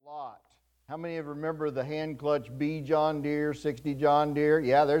How many of you remember the hand clutch B John Deere, 60 John Deere?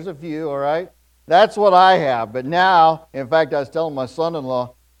 Yeah, there's a few, all right? That's what I have. But now, in fact, I was telling my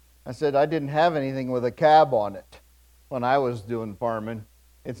son-in-law, I said I didn't have anything with a cab on it when I was doing farming.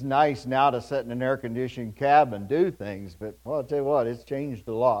 It's nice now to sit in an air-conditioned cab and do things, but, well, I'll tell you what, it's changed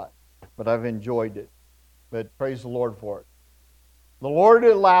a lot. But I've enjoyed it. But praise the Lord for it. The Lord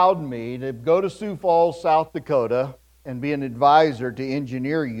allowed me to go to Sioux Falls, South Dakota, and be an advisor to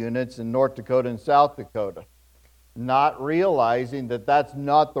engineer units in North Dakota and South Dakota. Not realizing that that's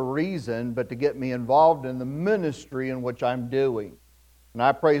not the reason, but to get me involved in the ministry in which I'm doing. And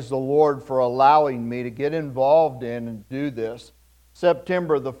I praise the Lord for allowing me to get involved in and do this.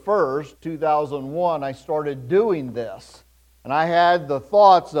 September the 1st, 2001, I started doing this. And I had the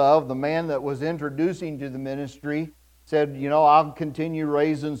thoughts of the man that was introducing to the ministry said, you know, I'll continue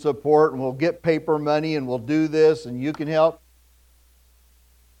raising support and we'll get paper money and we'll do this and you can help.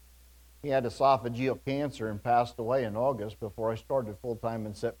 He had esophageal cancer and passed away in August before I started full-time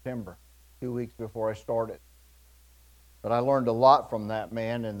in September, 2 weeks before I started. But I learned a lot from that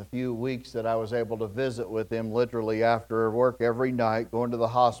man in the few weeks that I was able to visit with him literally after work every night, going to the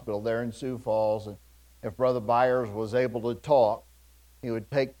hospital there in Sioux Falls. And if Brother Byers was able to talk, he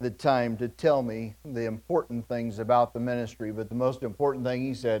would take the time to tell me the important things about the ministry. But the most important thing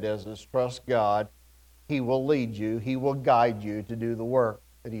he said is trust God. He will lead you. He will guide you to do the work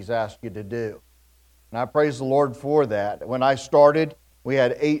that He's asked you to do. And I praise the Lord for that. When I started, we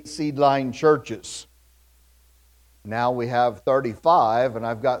had 8 seed line churches. Now we have 35, and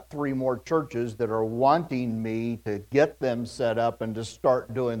I've got 3 more churches that are wanting me to get them set up and to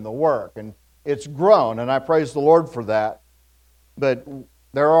start doing the work. And it's grown, and I praise the Lord for that. But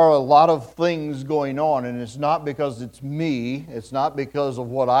there are a lot of things going on, and it's not because it's me, it's not because of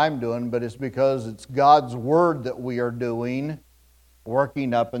what I'm doing, but it's because it's God's Word that we are doing,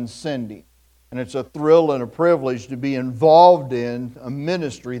 working up and sending. And it's a thrill and a privilege to be involved in a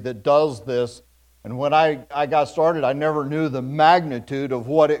ministry that does this. And when I got started, I never knew the magnitude of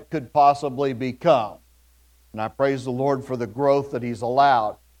what it could possibly become. And I praise the Lord for the growth that He's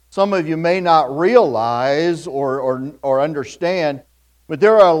allowed. Some of you may not realize or understand, but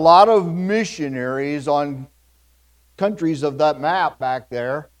there are a lot of missionaries on countries of that map back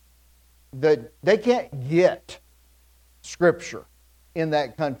there that they can't get Scripture in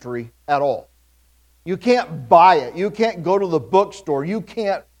that country at all. You can't buy it. You can't go to the bookstore. You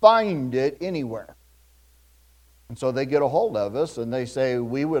can't find it anywhere. And so they get a hold of us and they say,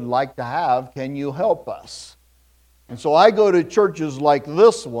 we would like to have, can you help us? And so I go to churches like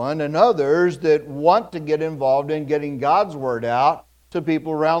this one and others that want to get involved in getting God's Word out to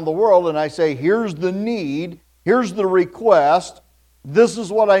people around the world. And I say, here's the need, here's the request, this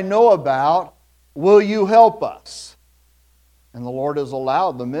is what I know about, will you help us? And the Lord has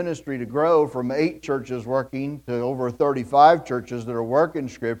allowed the ministry to grow from 8 churches working to over 35 churches that are working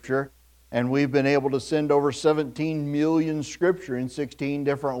Scripture. And we've been able to send over 17 million Scripture in 16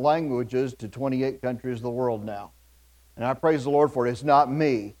 different languages to 28 countries of the world now. And I praise the Lord for it. It's not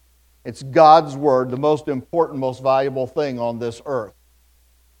me. It's God's Word, the most important, most valuable thing on this earth.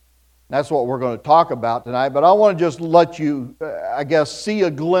 That's what we're going to talk about tonight. But I want to just let you, see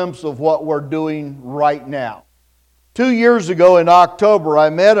a glimpse of what we're doing right now. 2 years ago in October, I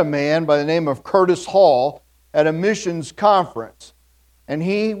met a man by the name of Curtis Hall at a missions conference. And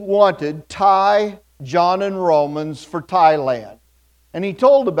he wanted Thai John and Romans for Thailand. And he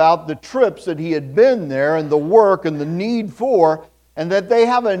told about the trips that he had been there and the work and the need for, and that they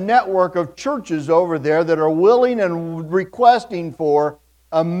have a network of churches over there that are willing and requesting for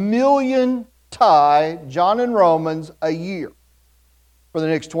 1 million Thai John and Romans a year for the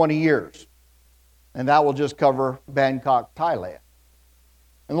next 20 years. And that will just cover Bangkok, Thailand.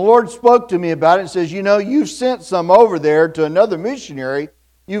 And the Lord spoke to me about it and says, you know, you've sent some over there to another missionary.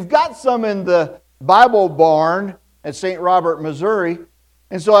 You've got some in the Bible barn at St. Robert, Missouri.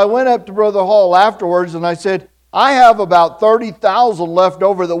 And so I went up to Brother Hall afterwards and I said, I have about 30,000 left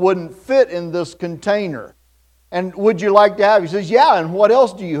over that wouldn't fit in this container. And would you like to have? He says, yeah, and what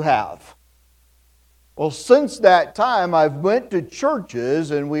else do you have? Well, since that time, I've went to churches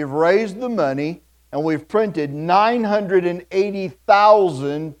and we've raised the money and we've printed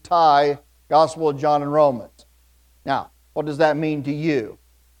 980,000 Thai Gospel of John and Romans. Now, what does that mean to you?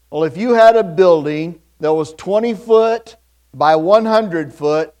 Well, if you had a building that was 20 foot by 100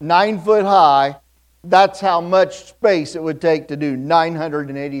 foot, 9 foot high, that's how much space it would take to do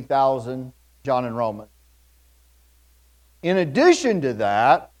 980,000 John and Romans. In addition to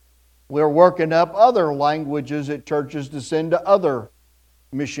that, we're working up other languages at churches to send to other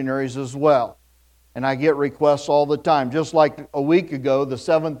missionaries as well. And I get requests all the time. Just like a week ago, the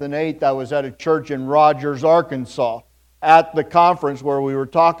 7th and 8th, I was at a church in Rogers, Arkansas, at the conference where we were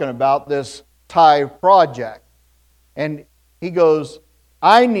talking about this tithe project. And he goes,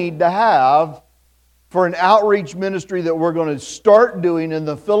 I need to have, for an outreach ministry that we're going to start doing in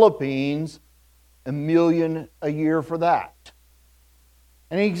the Philippines, $1 million a year for that.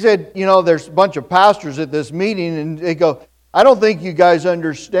 And he said, there's a bunch of pastors at this meeting, and they go, I don't think you guys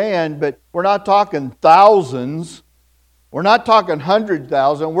understand, but we're not talking thousands. We're not talking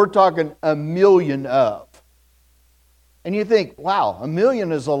 100,000. We're talking $1 million of. And you think, wow, $1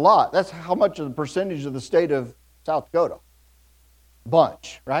 million is a lot. That's how much of the percentage of the state of South Dakota?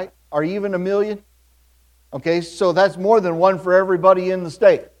 Bunch, right? Or even $1 million? Okay, so that's more than one for everybody in the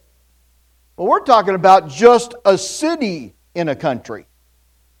state. But we're talking about just a city in a country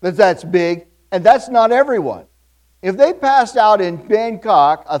that's big, and that's not everyone. If they passed out in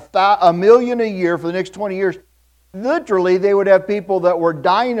Bangkok $1 million a year for the next 20 years, literally they would have people that were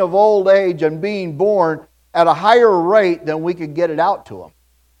dying of old age and being born at a higher rate than we could get it out to them.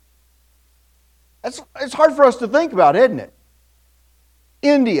 It's hard for us to think about, isn't it?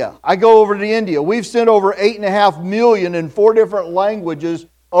 India. I go over to India. We've sent over 8.5 million in 4 different languages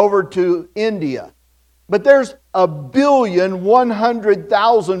over to India. But there's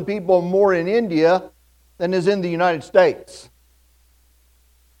 1,100,000 people more in India than is in the United States.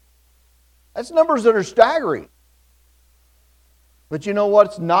 That's numbers that are staggering. But you know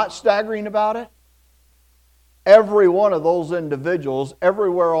what's not staggering about it? Every one of those individuals,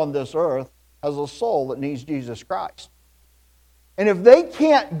 everywhere on this earth, has a soul that needs Jesus Christ. And if they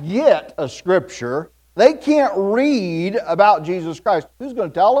can't get a scripture, they can't read about Jesus Christ, who's going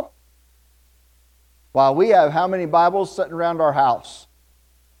to tell them? Well, we have how many Bibles sitting around our house?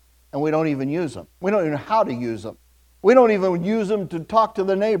 And we don't even use them. We don't even know how to use them. We don't even use them to talk to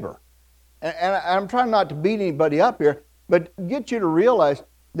the neighbor. And I'm trying not to beat anybody up here, but get you to realize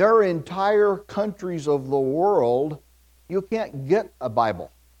there are entire countries of the world you can't get a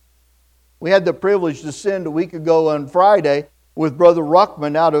Bible. We had the privilege to send a week ago on Friday with Brother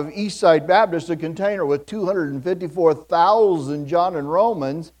Ruckman out of Eastside Baptist a container with 254,000 John and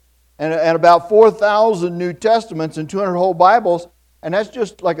Romans and about 4,000 New Testaments and 200 whole Bibles. And that's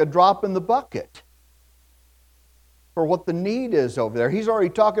just like a drop in the bucket for what the need is over there. He's already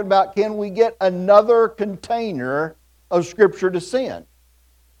talking about, can we get another container of Scripture to send?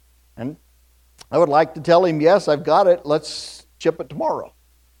 And I would like to tell him, yes, I've got it. Let's ship it tomorrow.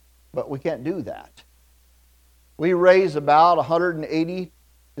 But we can't do that. We raise about $180,000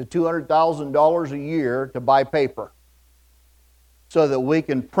 to $200,000 a year to buy paper so that we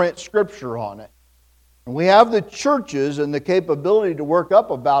can print Scripture on it. And we have the churches and the capability to work up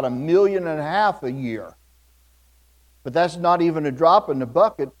about $1.5 million a year. But that's not even a drop in the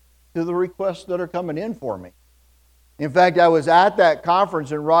bucket to the requests that are coming in for me. In fact, I was at that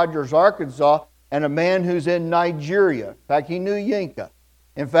conference in Rogers, Arkansas, and a man who's in Nigeria. In fact, he knew Yinka.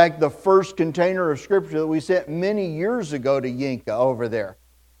 In fact, the first container of Scripture that we sent many years ago to Yinka over there,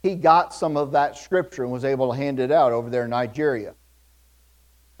 he got some of that Scripture and was able to hand it out over there in Nigeria.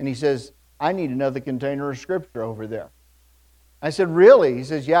 And he says, I need another container of Scripture over there. I said, really? He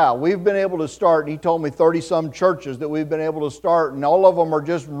says, yeah, we've been able to start. And he told me 30-some churches that we've been able to start, and all of them are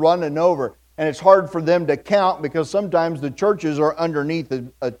just running over. And it's hard for them to count because sometimes the churches are underneath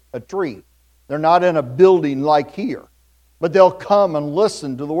a tree. They're not in a building like here. But they'll come and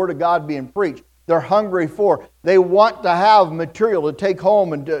listen to the Word of God being preached. They're hungry for it. They want to have material to take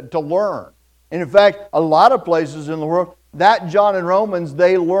home and to learn. And in fact, a lot of places in the world, that John and Romans,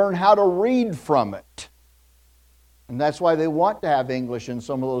 they learn how to read from it. And that's why they want to have English in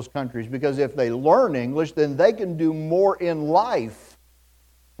some of those countries, because if they learn English, then they can do more in life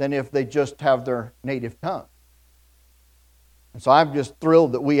than if they just have their native tongue. And so I'm just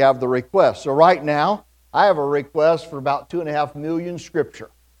thrilled that we have the request. So right now, I have a request for about 2.5 million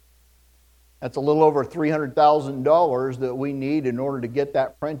Scripture. That's a little over $300,000 that we need in order to get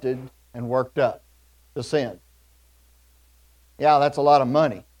that printed and worked up to send. Yeah, that's a lot of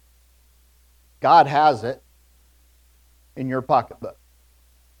money. God has it in your pocketbook,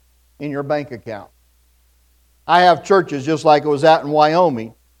 in your bank account. I have churches just like it was at in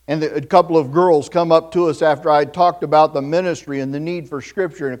Wyoming, and a couple of girls come up to us after I talked about the ministry and the need for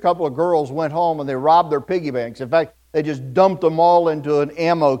Scripture, and a couple of girls went home and they robbed their piggy banks. In fact, they just dumped them all into an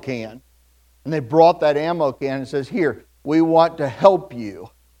ammo can. And they brought that ammo can and says, here, we want to help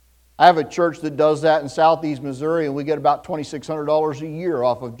you. I have a church that does that in southeast Missouri, and we get about $2,600 a year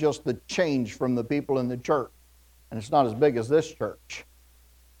off of just the change from the people in the church. And it's not as big as this church.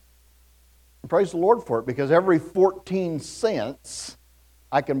 And praise the Lord for it, because every 14 cents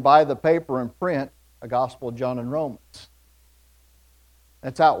I can buy the paper and print a Gospel of John and Romans.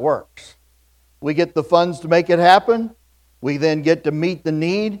 That's how it works. We get the funds to make it happen. We then get to meet the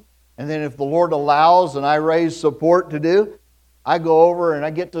need. And then if the Lord allows and I raise support to do, I go over and I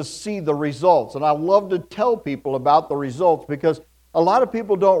get to see the results. And I love to tell people about the results because a lot of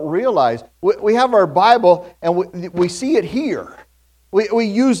people don't realize. We have our Bible and we see it here. We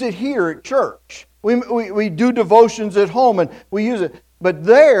use it here at church. We do devotions at home and we use it. But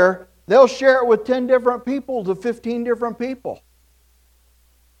there, they'll share it with 10 different people to 15 different people.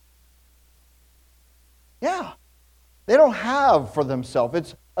 Yeah. They don't have for themselves.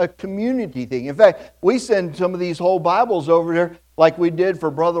 It's a community thing. In fact, we send some of these whole Bibles over there like we did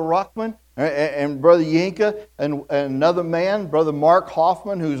for Brother Ruckman and Brother Yinka and another man, Brother Mark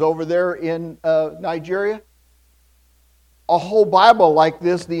Hoffman, who's over there in Nigeria. A whole Bible like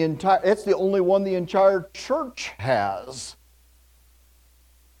this, it's the only one the entire church has.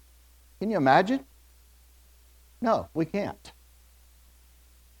 Can you imagine? No, we can't.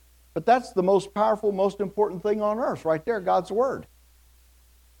 But that's the most powerful, most important thing on earth, right there, God's Word.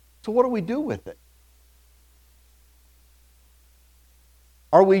 So what do we do with it?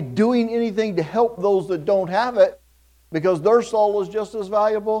 Are we doing anything to help those that don't have it because their soul is just as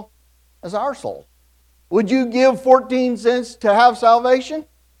valuable as our soul? Would you give 14 cents to have salvation?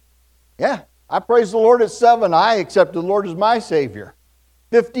 Yeah. I praise the Lord at 7. I accepted the Lord as my Savior.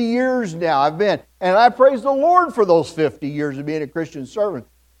 50 years now I've been. And I praise the Lord for those 50 years of being a Christian servant.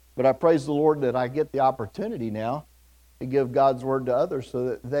 But I praise the Lord that I get the opportunity now to give God's Word to others so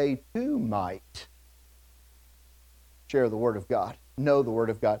that they too might share the Word of God, know the Word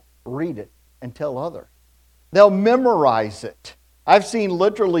of God, read it, and tell others. They'll memorize it. I've seen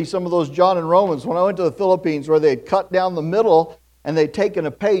literally some of those John and Romans when I went to the Philippines where they'd cut down the middle and they'd taken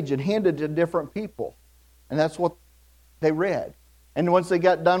a page and handed it to different people. And that's what they read. And once they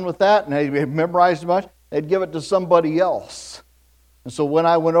got done with that and they memorized much, they'd give it to somebody else. And so when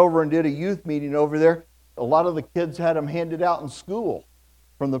I went over and did a youth meeting over there, a lot of the kids had them handed out in school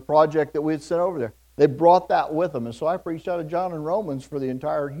from the project that we had sent over there. They brought that with them. And so I preached out of John and Romans for the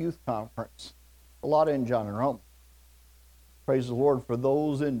entire youth conference. A lot in John and Romans. Praise the Lord for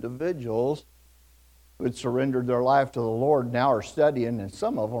those individuals who had surrendered their life to the Lord, now are studying, and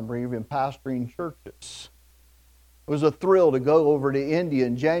some of them are even pastoring churches. It was a thrill to go over to India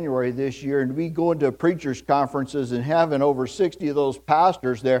in January this year and be going to preachers' conferences and having over 60 of those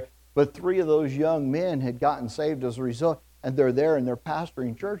pastors there. But 3 of those young men had gotten saved as a result, and they're there and they're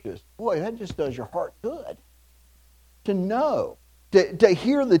pastoring churches. Boy, that just does your heart good to know, to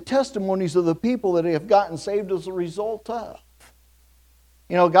hear the testimonies of the people that have gotten saved as a result of.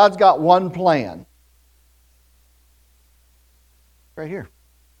 You know, God's got one plan. Right here.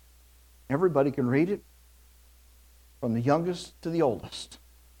 Everybody can read it. From the youngest to the oldest.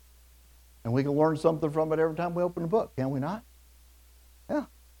 And we can learn something from it every time we open the book, can we not? Yeah.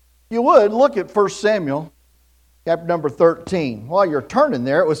 You would look at 1 Samuel, chapter number 13. While you're turning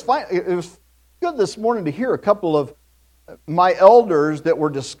there, it was good this morning to hear a couple of my elders that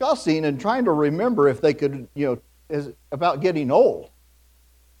were discussing and trying to remember if they could, about getting old.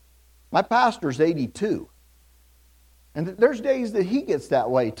 My pastor's 82. And there's days that he gets that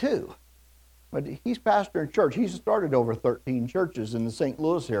way too. But he's pastoring church. He's started over 13 churches in the St.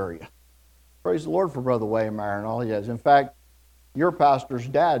 Louis area. Praise the Lord for Brother Waymeyer and all he does. In fact, your pastor's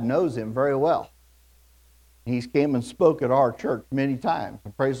dad knows him very well. He's came and spoke at our church many times.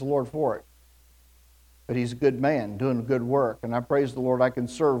 And praise the Lord for it. But he's a good man doing good work. And I praise the Lord I can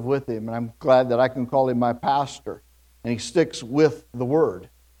serve with him. And I'm glad that I can call him my pastor. And he sticks with the Word.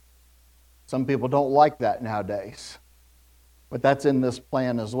 Some people don't like that nowadays. But that's in this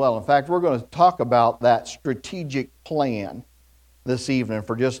plan as well. In fact, we're going to talk about that strategic plan this evening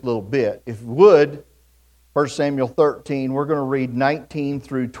for just a little bit. If you would, 1 Samuel 13, we're going to read 19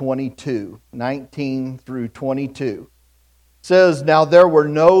 through 22. 19 through 22. It says, "Now there were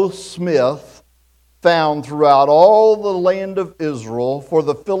no smith found throughout all the land of Israel, for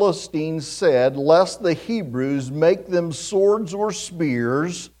the Philistines said, lest the Hebrews make them swords or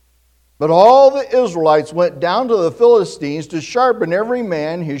spears. But all the Israelites went down to the Philistines to sharpen every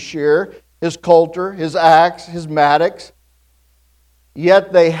man his shear, his coulter, his axe, his mattocks.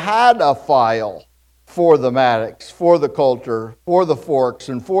 Yet they had a file for the mattocks, for the coulter, for the forks,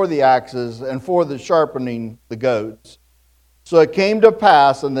 and for the axes, and for the sharpening the goads. So it came to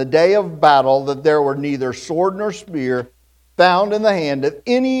pass in the day of battle that there were neither sword nor spear found in the hand of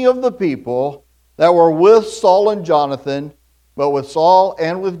any of the people that were with Saul and Jonathan, but with Saul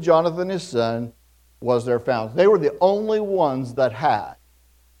and with Jonathan his son was there found." They were the only ones that had.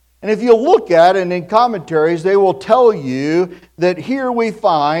 And if you look at it in commentaries, they will tell you that here we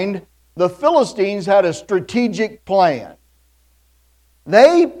find the Philistines had a strategic plan.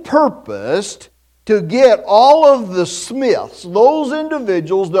 They purposed to get all of the smiths, those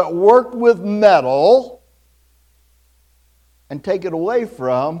individuals that worked with metal, and take it away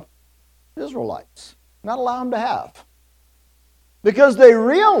from the Israelites. Not allow them to have. Because they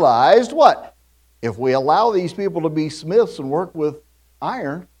realized what? If we allow these people to be smiths and work with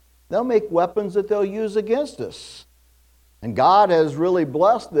iron, they'll make weapons that they'll use against us. And God has really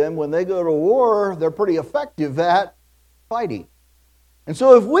blessed them. When they go to war, they're pretty effective at fighting. And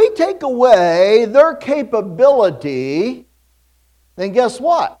so if we take away their capability, then guess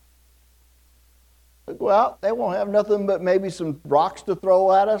what? Well, they won't have nothing but maybe some rocks to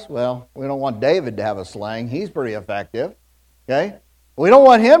throw at us. Well, we don't want David to have a sling. He's pretty effective. Okay? We don't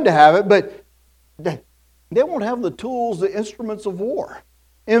want him to have it, but they won't have the tools, the instruments of war.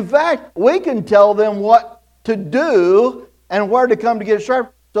 In fact, we can tell them what to do and where to come to get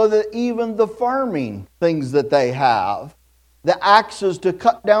sharp, so that even the farming things that they have, the axes to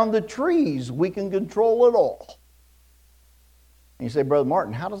cut down the trees, we can control it all. And you say, Brother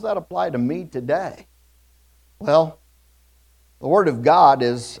Martin, how does that apply to me today? Well, the Word of God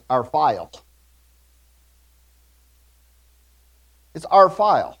is our file. It's our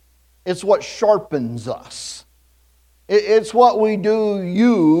file. It's what sharpens us. It's what we do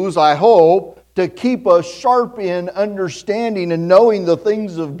use, I hope, to keep us sharp in understanding and knowing the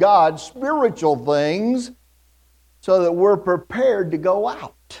things of God, spiritual things, so that we're prepared to go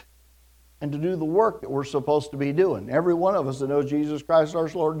out and to do the work that we're supposed to be doing. Every one of us that knows Jesus Christ, our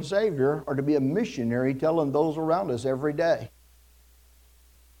Lord and Savior, are to be a missionary telling those around us every day.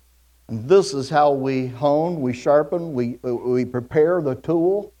 And this is how we hone, we sharpen, we prepare the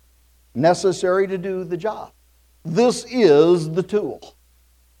tool necessary to do the job. This is the tool.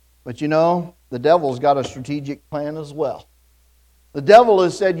 But you know, the devil's got a strategic plan as well. The devil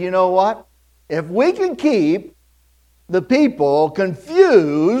has said, you know what? If we can keep the people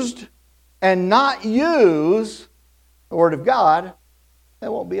confused and not use the Word of God, they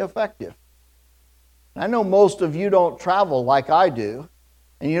won't be effective. I know most of you don't travel like I do,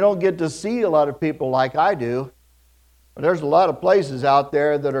 and you don't get to see a lot of people like I do, but there's a lot of places out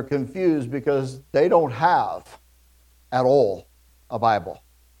there that are confused because they don't have at all a Bible.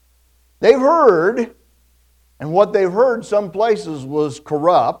 They've heard, and what they've heard some places was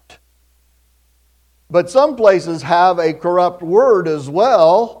corrupt, but some places have a corrupt word as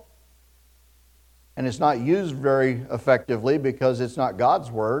well, and it's not used very effectively because it's not God's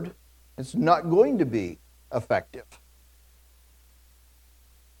word. It's not going to be effective.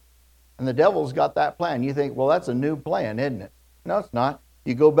 And the devil's got that plan. You think, well, that's a new plan, isn't it? No, it's not.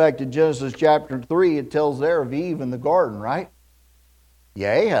 You go back to Genesis chapter 3, it tells there of Eve in the garden, right?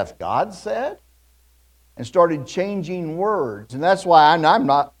 Yea, hath God said? And started changing words. And that's why I'm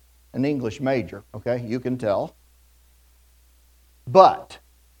not an English major, okay? You can tell. But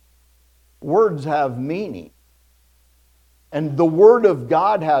words have meaning. And the Word of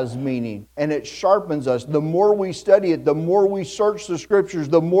God has meaning, and it sharpens us. The more we study it, the more we search the Scriptures,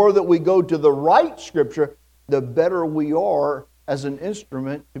 the more that we go to the right Scripture, the better we are as an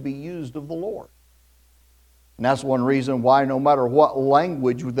instrument to be used of the Lord. And that's one reason why no matter what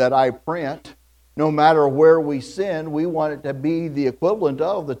language that I print, no matter where we send, we want it to be the equivalent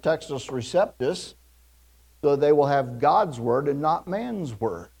of the Textus Receptus, so they will have God's Word and not man's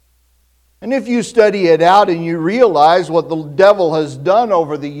Word. And if you study it out and you realize what the devil has done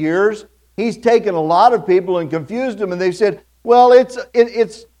over the years, he's taken a lot of people and confused them, and they've said, well, it's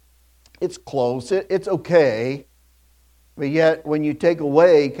close, it's okay. But yet, when you take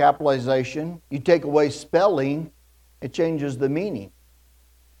away capitalization, you take away spelling, it changes the meaning.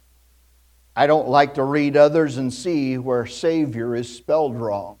 I don't like to read others and see where Savior is spelled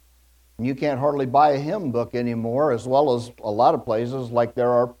wrong. And you can't hardly buy a hymn book anymore, as well as a lot of places, like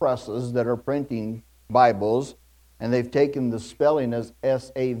there are presses that are printing Bibles, and they've taken the spelling as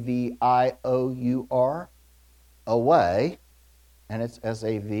S-A-V-I-O-U-R away, and it's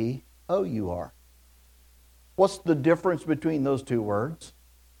S-A-V-O-U-R. What's the difference between those two words?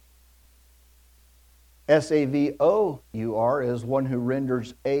 S-A-V-O-U-R is one who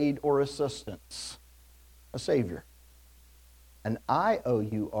renders aid or assistance, a Savior. And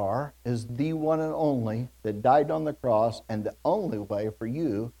I-O-U-R is the one and only that died on the cross and the only way for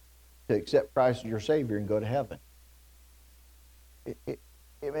you to accept Christ as your Savior and go to heaven. It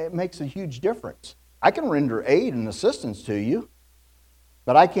makes a huge difference. I can render aid and assistance to you,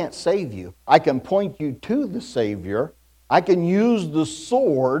 but I can't save you. I can point you to the Savior. I can use the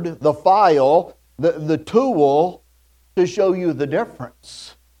sword, the file, the tool to show you the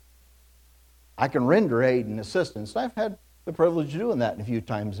difference. I can render aid and assistance. I've had the privilege of doing that a few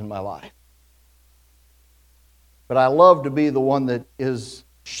times in my life. But I love to be the one that is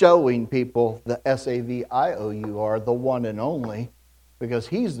showing people the Savior, the one and only, because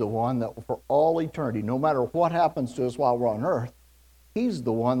He's the one that for all eternity, no matter what happens to us while we're on earth, He's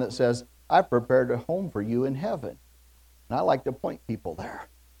the one that says, I prepared a home for you in heaven. And I like to point people there.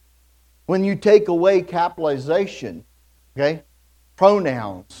 When you take away capitalization, okay,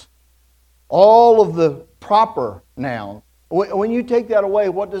 pronouns, all of the proper nouns, when you take that away,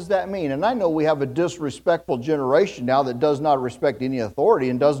 what does that mean? And I know we have a disrespectful generation now that does not respect any authority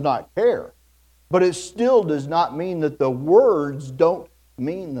and does not care. But it still does not mean that the words don't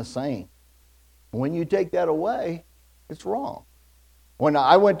mean the same. When you take that away, it's wrong. When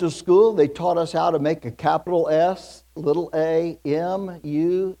I went to school, they taught us how to make a capital S, little a,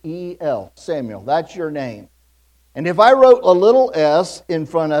 M-U-E-L. Samuel, that's your name. And if I wrote a little s in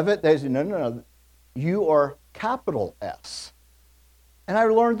front of it, they said, no, you are capital S. And I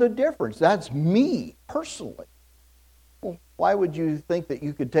learned the difference. That's me, personally. Well, why would you think that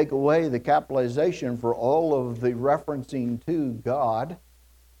you could take away the capitalization for all of the referencing to God,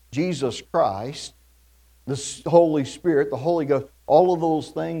 Jesus Christ, the Holy Spirit, the Holy Ghost, all of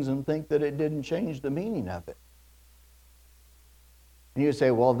those things, and think that it didn't change the meaning of it? And you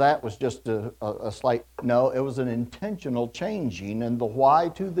say, well, that was just a slight... No, it was an intentional changing. And the why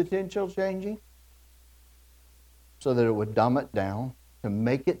to the intentional changing? So that it would dumb it down, to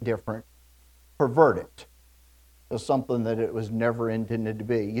make it different, pervert it to something that it was never intended to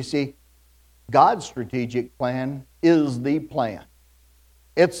be. You see, God's strategic plan is the plan.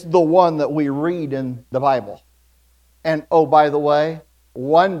 It's the one that we read in the Bible. And, oh, by the way,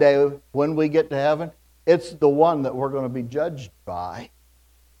 one day when we get to heaven, it's the one that we're going to be judged by.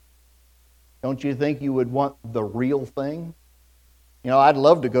 Don't you think you would want the real thing? You know, I'd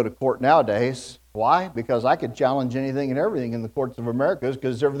love to go to court nowadays. Why? Because I could challenge anything and everything in the courts of America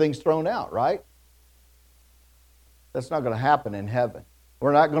because everything's thrown out, right? That's not going to happen in heaven.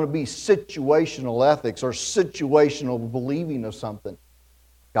 We're not going to be situational ethics or situational believing of something.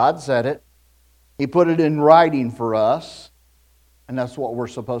 God said it. He put it in writing for us, and that's what we're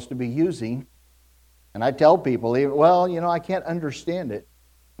supposed to be using. And I tell people, well, you know, I can't understand it.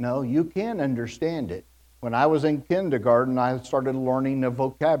 No, you can understand it. When I was in kindergarten, I started learning a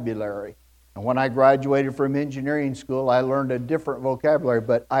vocabulary. And when I graduated from engineering school, I learned a different vocabulary,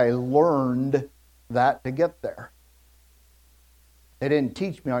 but I learned that to get there. They didn't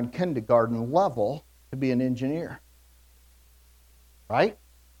teach me on kindergarten level to be an engineer. Right?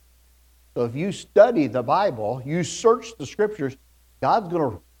 So if you study the Bible, you search the Scriptures, God's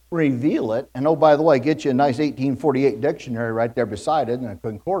going to reveal it. And oh, by the way, get you a nice 1848 dictionary right there beside it and a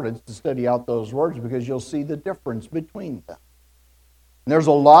concordance to study out those words because you'll see the difference between them. And there's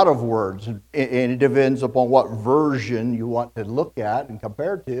a lot of words, and it depends upon what version you want to look at and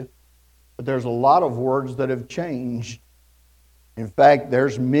compare to. But there's a lot of words that have changed. In fact,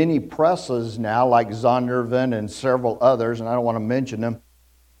 there's many presses now, like Zondervan and several others, and I don't want to mention them,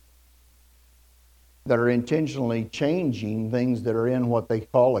 that are intentionally changing things that are in what they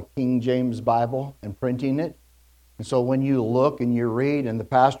call a King James Bible and printing it. And so when you look and you read, and the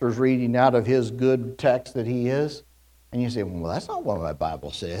pastor's reading out of his good text that he is, and you say, well, that's not what my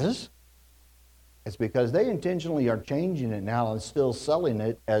Bible says. It's because they intentionally are changing it now and still selling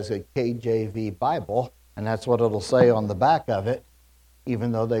it as a KJV Bible, and that's what it'll say on the back of it,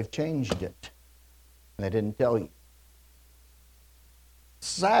 even though they've changed it. And they didn't tell you.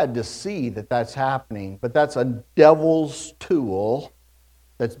 Sad to see that that's happening, but that's a devil's tool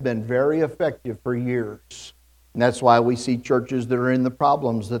that's been very effective for years. And that's why we see churches that are in the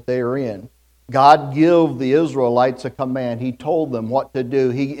problems that they are in. God gave the Israelites a command. He told them what to do.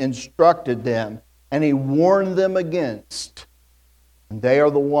 He instructed them, and He warned them against. And they are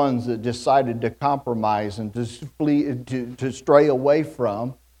the ones that decided to compromise and to flee, to stray away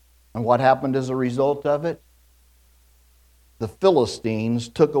from. And what happened as a result of it? The Philistines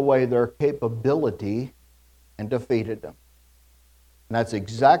took away their capability and defeated them. And that's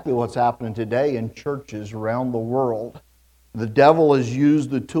exactly what's happening today in churches around the world. The devil has used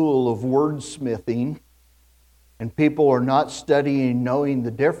the tool of wordsmithing, and people are not studying, knowing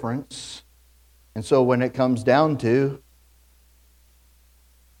the difference. And so when it comes down to,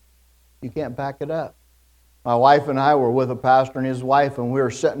 you can't back it up. My wife and I were with a pastor and his wife, and we were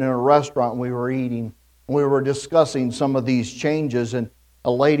sitting in a restaurant and we were eating. We were discussing some of these changes, and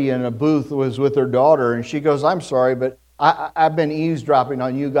a lady in a booth was with her daughter, and she goes, I'm sorry, but I've been eavesdropping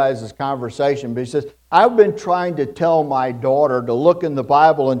on you guys' conversation. But she says, I've been trying to tell my daughter to look in the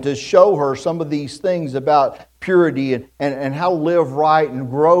Bible and to show her some of these things about purity and how to live right and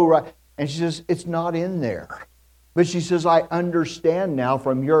grow right. And she says, it's not in there. But she says, I understand now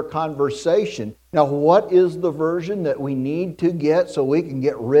from your conversation. Now, what is the version that we need to get so we can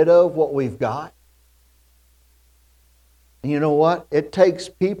get rid of what we've got? And you know what? It takes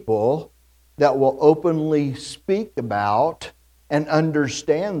people that will openly speak about and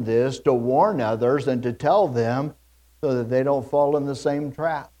understand this to warn others and to tell them so that they don't fall in the same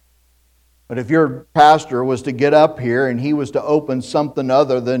trap. But if your pastor was to get up here and he was to open something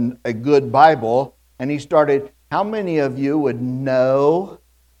other than a good Bible, and he started, how many of you would know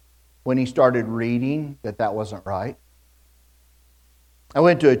when he started reading that that wasn't right? I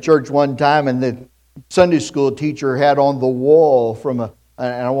went to a church one time and the Sunday school teacher had on the wall from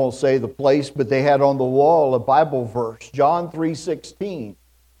and I won't say the place, but they had on the wall a Bible verse, John 3:16.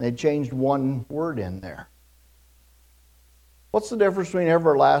 They changed one word in there. What's the difference between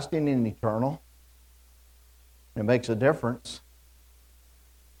everlasting and eternal? It makes a difference.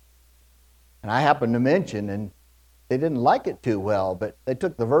 And I happened to mention, and they didn't like it too well, but they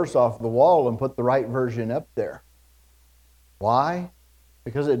took the verse off the wall and put the right version up there. Why?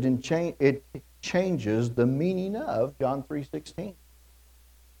 Because it didn't change. It changes the meaning of John 3:16.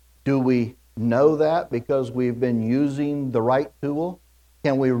 Do we know that because we've been using the right tool?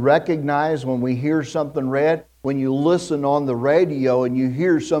 Can we recognize when we hear something read? When you listen on the radio and you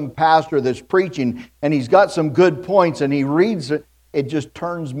hear some pastor that's preaching and he's got some good points and he reads it, it just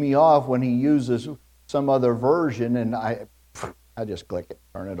turns me off when he uses some other version and I just click it,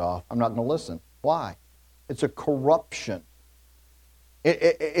 turn it off. I'm not going to listen. Why? It's a corruption.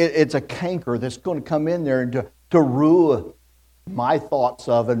 It's a canker that's going to come in there and to ruin my thoughts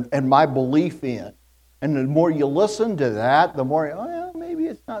of and my belief in. And the more you listen to that, the more, maybe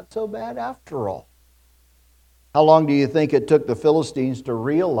it's not so bad after all. How long do you think it took the Philistines to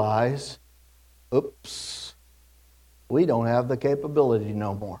realize, oops, we don't have the capability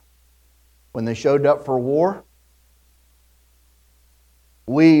no more? When they showed up for war,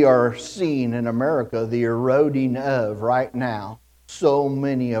 we are seeing in America the eroding of, right now, so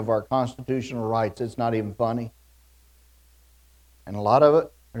many of our constitutional rights. It's not even funny. And a lot of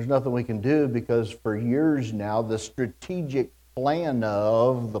it, there's nothing we can do because for years now, the strategic plan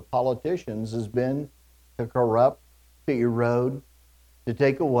of the politicians has been to corrupt, to erode, to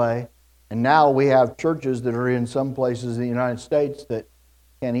take away. And now we have churches that are in some places in the United States that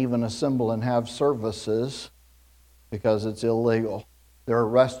can't even assemble and have services because it's illegal. They're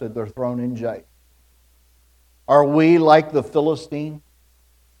arrested, they're thrown in jail. Are we like the Philistine?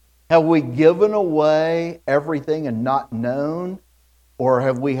 Have we given away everything and not known? Or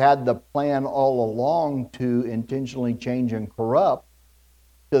have we had the plan all along to intentionally change and corrupt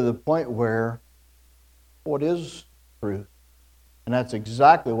to the point where what is truth? And that's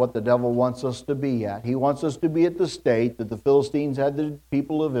exactly what the devil wants us to be at. He wants us to be at the state that the Philistines had the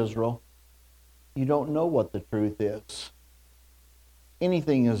people of Israel. You don't know what the truth is.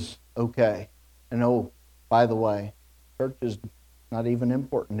 Anything is okay. And oh, by the way, church is not even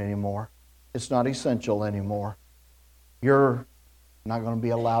important anymore. It's not essential anymore. You're not going to be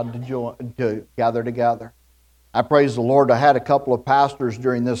allowed to gather together. I praise the Lord. I had a couple of pastors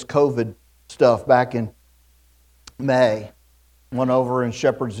during this COVID stuff back in May. One over in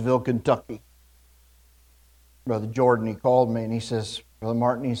Shepherdsville, Kentucky. Brother Jordan, he called me and he says, Brother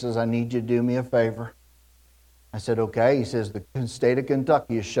Martin, he says, I need you to do me a favor. I said, okay. He says, the state of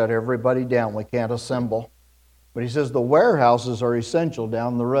Kentucky has shut everybody down. We can't assemble. But he says, the warehouses are essential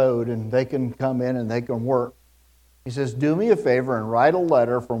down the road and they can come in and they can work. He says, do me a favor and write a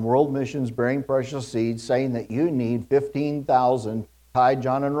letter from World Missions Bearing Precious Seeds saying that you need 15,000 Tithe,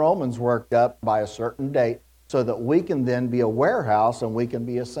 John, and Romans worked up by a certain date so that we can then be a warehouse and we can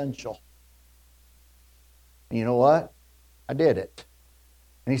be essential. And you know what? I did it.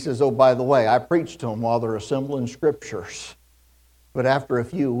 And he says, oh, by the way, I preached to them while they're assembling scriptures. But after a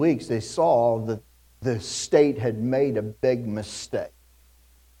few weeks, they saw that the state had made a big mistake.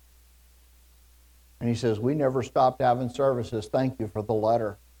 And he says, we never stopped having services. Thank you for the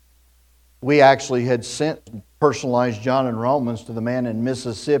letter. We actually had sent personalized John and Romans to the man in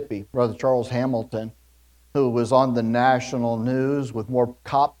Mississippi, Brother Charles Hamilton, who was on the national news with more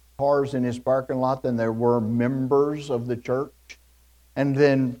cop cars in his parking lot than there were members of the church. And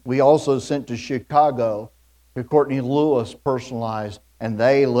then we also sent to Chicago to Courtney Lewis personalized, and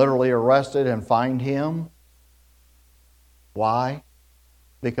they literally arrested and fined him. Why?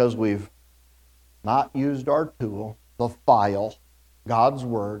 Because we've not used our tool, the file, God's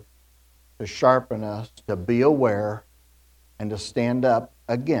Word, to sharpen us, to be aware, and to stand up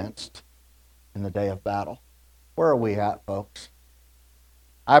against in the day of battle. Where are we at, folks?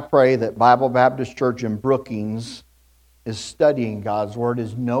 I pray that Bible Baptist Church in Brookings is studying God's Word,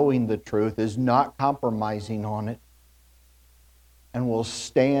 is knowing the truth, is not compromising on it, and will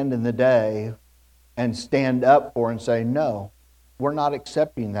stand in the day and stand up for and say, no, we're not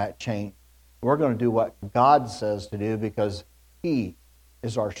accepting that change. We're going to do what God says to do because He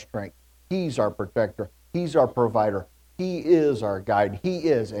is our strength. He's our protector. He's our provider. He is our guide. He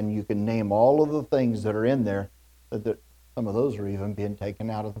is, and you can name all of the things that are in there, that some of those are even being taken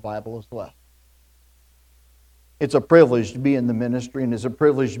out of the Bible as well. It's a privilege to be in the ministry, and it's a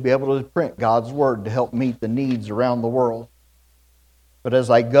privilege to be able to print God's Word to help meet the needs around the world. But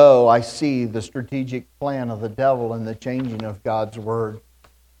as I go, I see the strategic plan of the devil and the changing of God's Word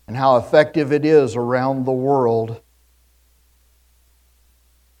and how effective it is around the world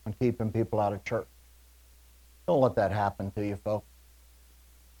on keeping people out of church. Don't let that happen to you, folks.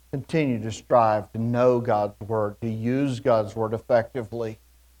 Continue to strive to know God's Word, to use God's Word effectively,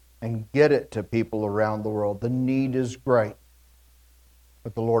 and get it to people around the world. The need is great,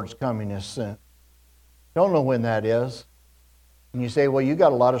 but the Lord's coming is soon. Don't know when that is. And you say, well, you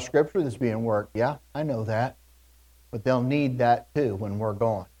got a lot of Scripture that's being worked. Yeah, I know that. But they'll need that too when we're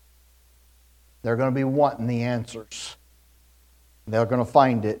gone. They're going to be wanting the answers. They're going to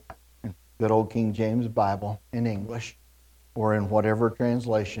find it in good old King James Bible in English or in whatever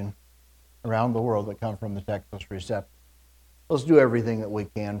translation around the world that come from the Texas Receptor. Let's do everything that we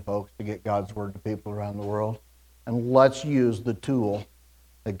can, folks, to get God's Word to people around the world. And let's use the tool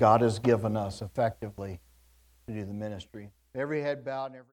that God has given us effectively to do the ministry. Every head bowed and every